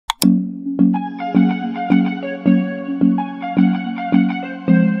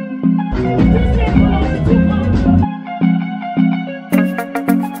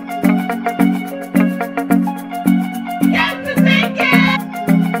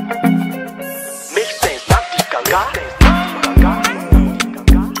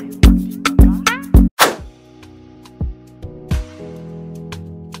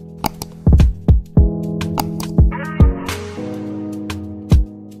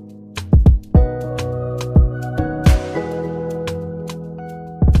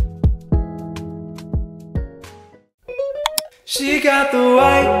got the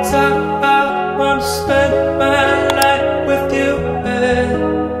white top, I wanna spend my life with you,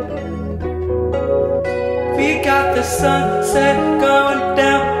 We got the sunset going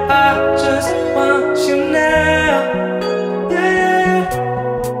down, I just want you now,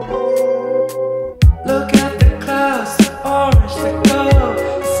 Look at the clouds, the orange, the gold,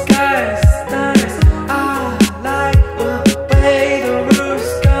 the sky is nice. I like the way the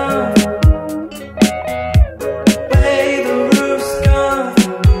roof's gone, way the roof's gone.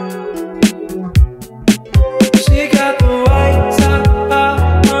 She got the white top, I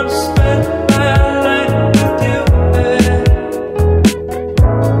wanna spend my life with you,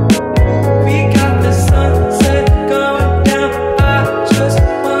 We got the sunset going down, I just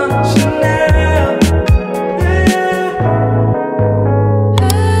want you now.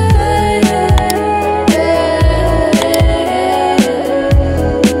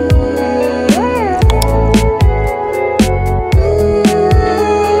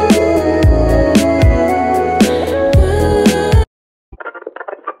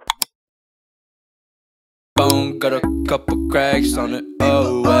 Bone got a couple cracks on it.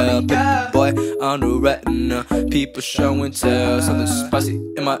 Oh well, put the boy on the retina. People show and tell. Something spicy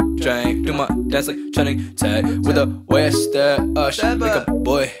in my drink. Do my dance like Channing Tag with a way I stare. She make a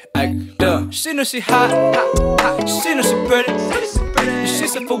boy act dumb. She know she hot, she know she pretty.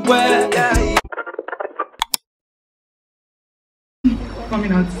 She's self-aware.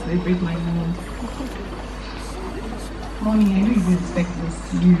 Coming out to celebrate my mom. Mommy, I know you didn't expect this.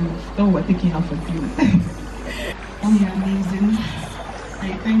 You thought we were taking off a few. Mommy, you're amazing.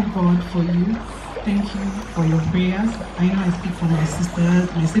 I thank God for you. Thank you for your prayers. I know I speak for my sisters,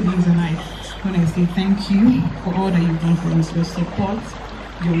 my siblings and I when I say thank you for all that you've done for us, your support,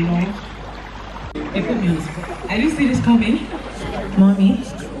 your love. Hey, put me on the spot. I didn't see this coming. Mommy,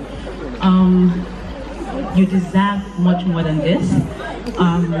 you deserve much more than this.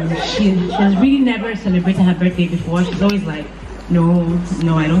 She has really never celebrated her birthday before. She's always like, no,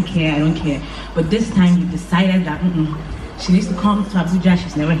 I don't care. But this time you decided that she needs to come to Abuja.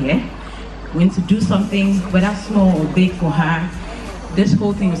 She's never here. We need to do something, whether small or big, for her. This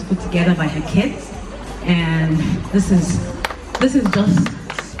whole thing was put together by her kids, and this is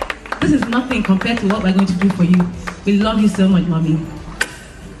nothing compared to what we're going to do for you. We love you so much, Mommy.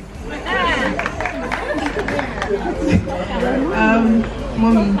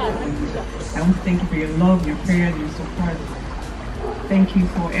 Mommy, I want to thank you for your love, your prayers, your support. Thank you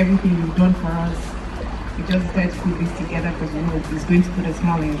for everything you've done for us. We just got to put this together because we know it's going to put a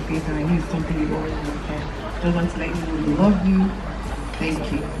smile on your face, and I know it's something you've always wanted. Just want to let you know we love you.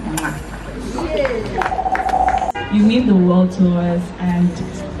 Thank you. Mwah. You mean the world to us, and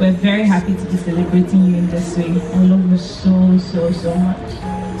we're very happy to be celebrating you in this way. I love you so much.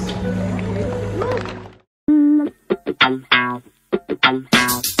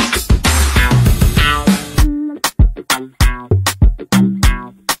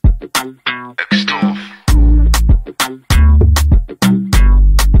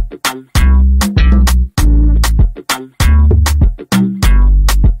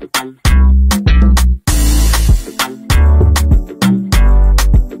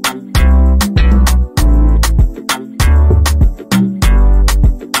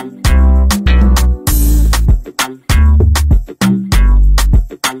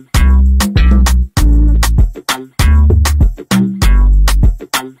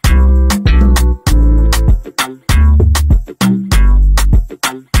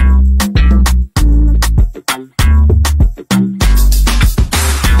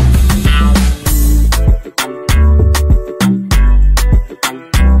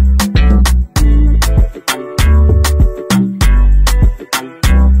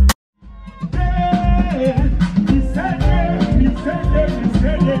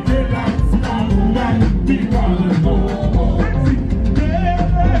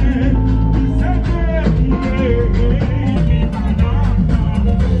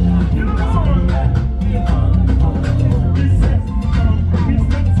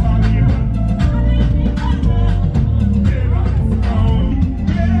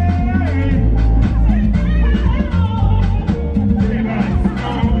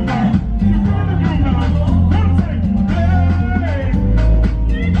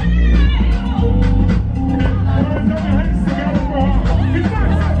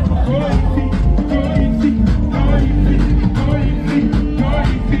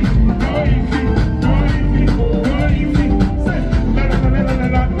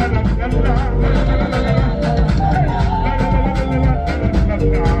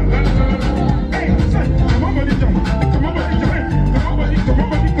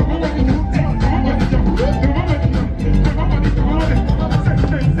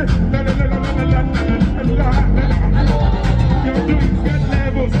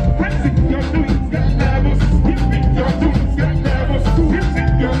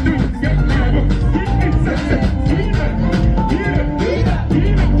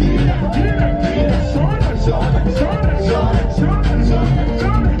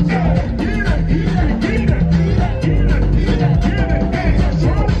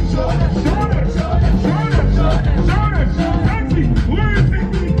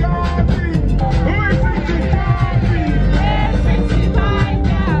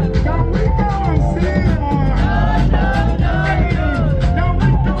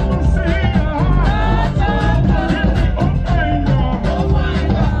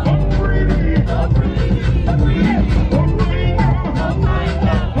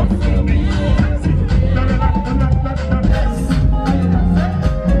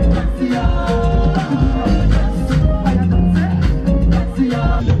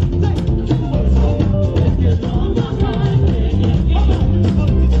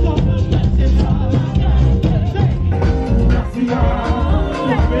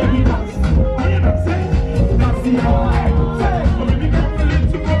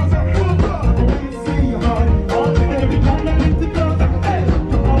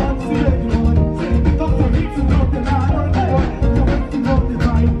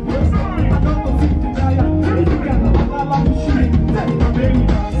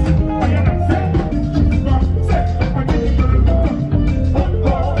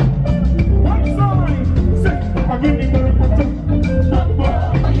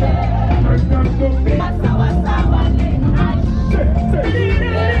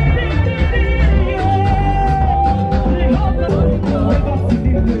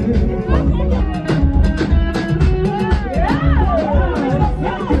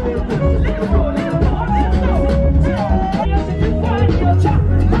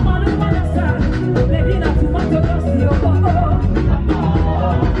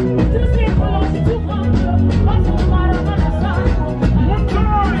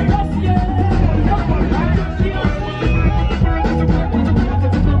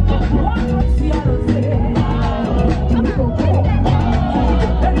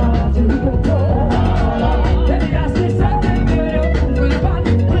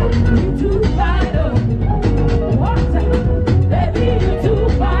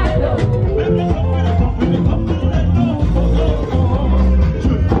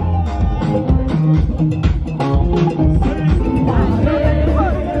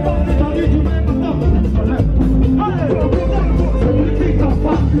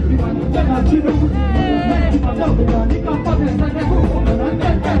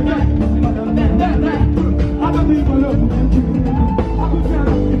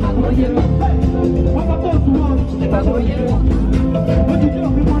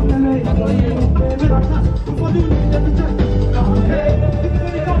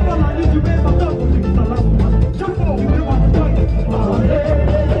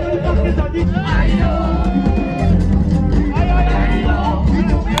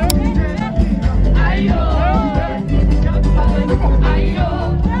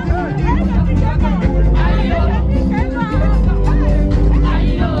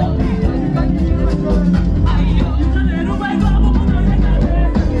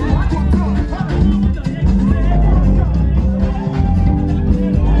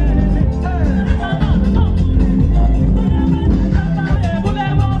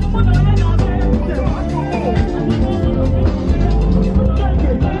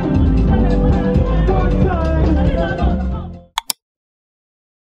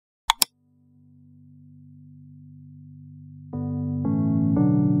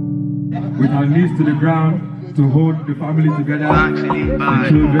 With our knees to the ground to hold the family together, the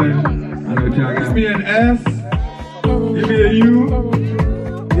children, and our child. Give me an S, give me a U,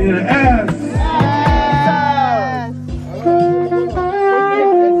 give me an S.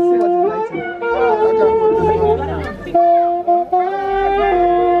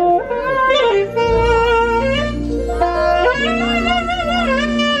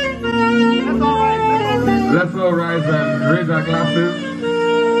 Let's all rise and raise our glasses.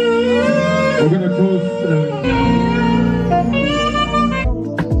 We're going to toast.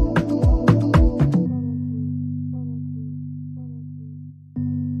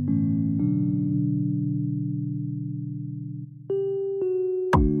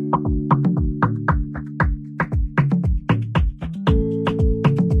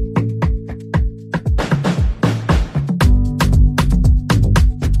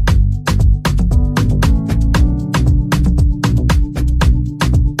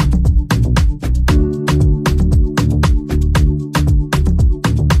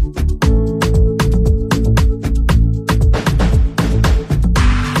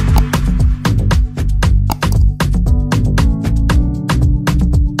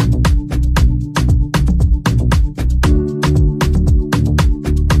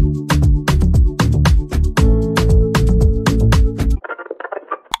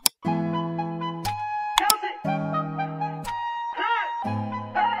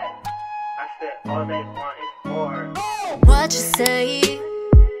 What you say,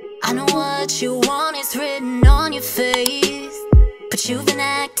 I know what you want is written on your face, but you've been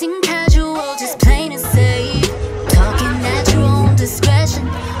acting casual, just plain and safe. Talking at your own discretion,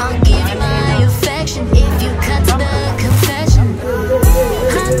 I'll give you my affection if you cut to the confession.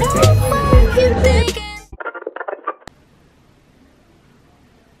 I know what you're thinking.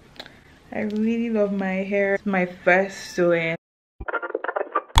 I really love my hair. It's my first sewing.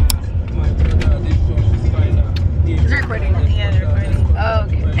 It's recording. Yeah, it's recording. Oh,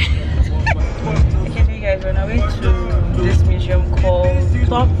 okay. Okay, so you guys, we're on our way to this museum called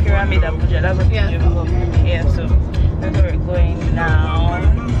Top Pyramid Abuja. That's what the museum called. Yeah, so that's where we're going now.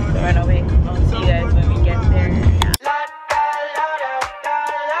 So we're on our way. I'll see you guys when we get there.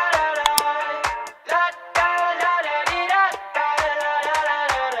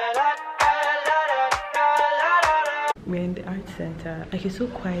 We're in the art center. Like, it's so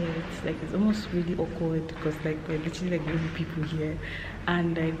quiet. Like, it's almost really awkward because like we're literally like the only people here,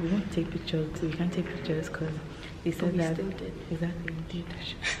 and like we want to take pictures too. We can't take pictures because they said that still did. Exactly, we did.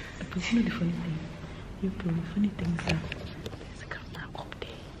 But you know the funny thing, the funny thing is that there's a camera up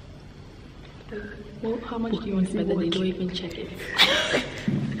there. Well, how much do you want to bet that they don't even check it?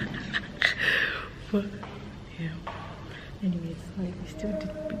 But yeah. Anyways. like we still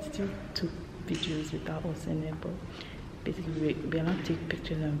took videos without us in it, but basically we are not take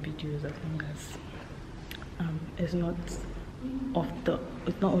pictures and videos as long as it's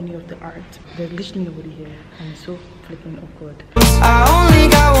not only of the art. There's literally nobody here, and it's so flipping awkward. I only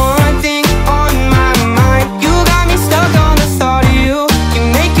got one thing on my mind. You got me stuck on the thought of you.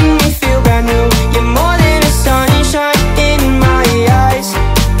 You're making me feel brand new. You're more than a sunshine in my eyes.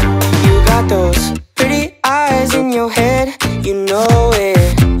 You got those pretty eyes in your head, you know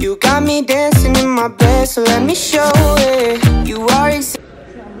it. You got me dancing in my bed, so let me show it. You are I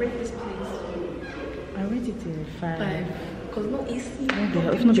rate this place. I rate it in 5. Because no AC.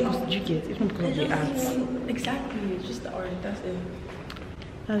 If not because you get, if not because of the arts. Exactly, it's just the art, that's it.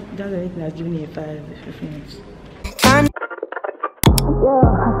 That's the only thing that's giving me a 5, if not.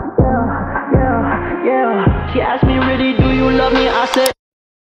 Yeah. She asked me, really, do you love me? I said,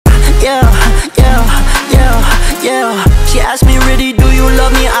 yeah. She asked me, really, do you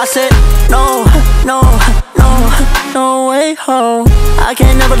love me? I said, no way, ho. I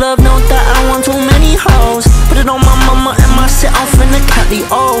can't never love no that I want too many hoes. Put it on my mama and my set, I'm finna count the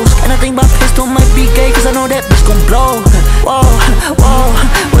O's. And I think my pistol might be gay, cause I know that bitch gon' blow. Whoa,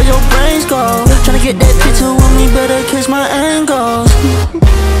 where your brains go? Tryna get that picture with me, better catch my angles.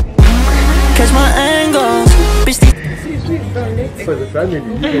 Catch my angles. Bitch, for the family,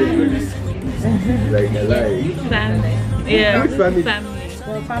 like Family. Yeah. Which family? Family.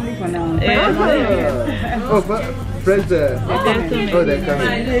 Well, family for now. Yeah. Oh, friends. They're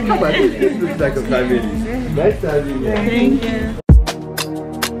coming. Come on, this looks like a family. Nice having you. Thank you.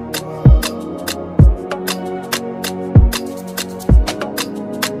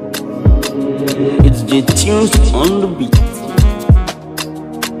 it's the tunes on the beat.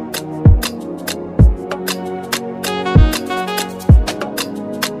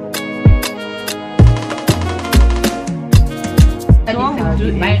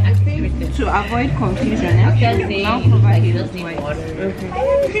 To avoid confusion, actually, now cover it with white.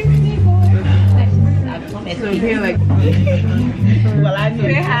 So here, like, well, I know.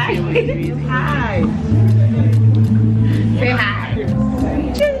 Say hi. Hi. Say hi.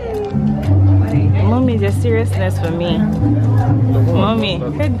 Mommy, there's seriousness for me. Mommy,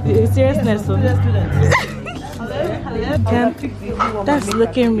 there's seriousness for me. That's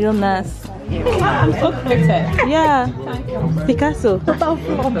looking real nice. Yeah, Picasso.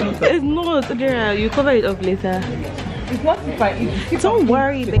 It's not, Adira, you cover it up later. It's not if I eat. Don't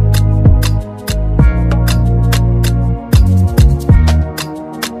worry.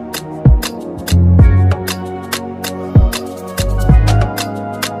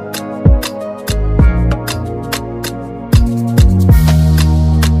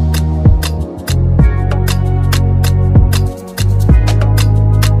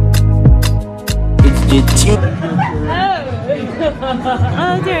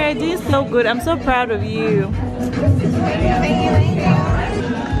 Oh dear, I did so good. I'm so proud of you.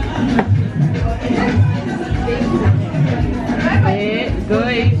 Go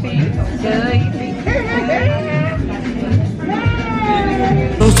easy.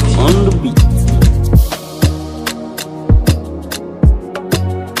 On the beat.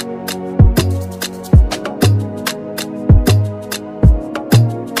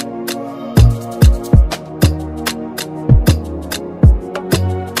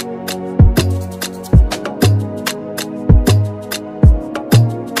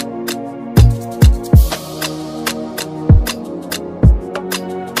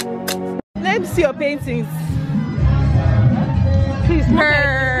 Let me see your paintings. Please, Mom,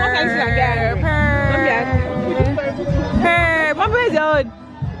 where's your own?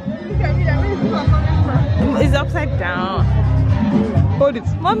 It's upside down. Hold it.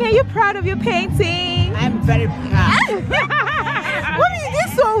 Mommy, are you proud of your painting? I'm very proud. Mommy, you did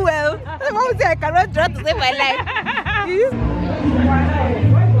so well. Mom said I cannot draw to save my life.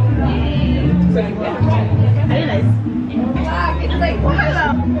 Very nice.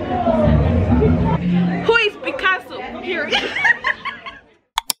 Who is Picasso? Period.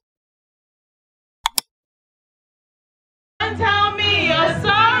 Tell me you're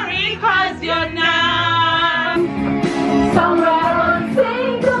sorry, cause you're not. Somewhere on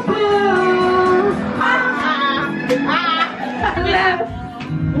Singapore. Left.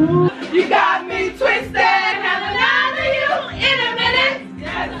 You got me twisted. Have another you in a minute.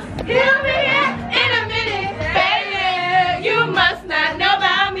 He'll be here in a minute. Baby, you must not know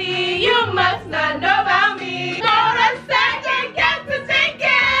about me. You must not know about me. For a second, get to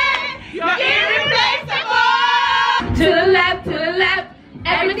thinking. You're irreplaceable. To the left,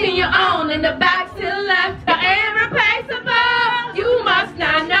 everything you own in the back.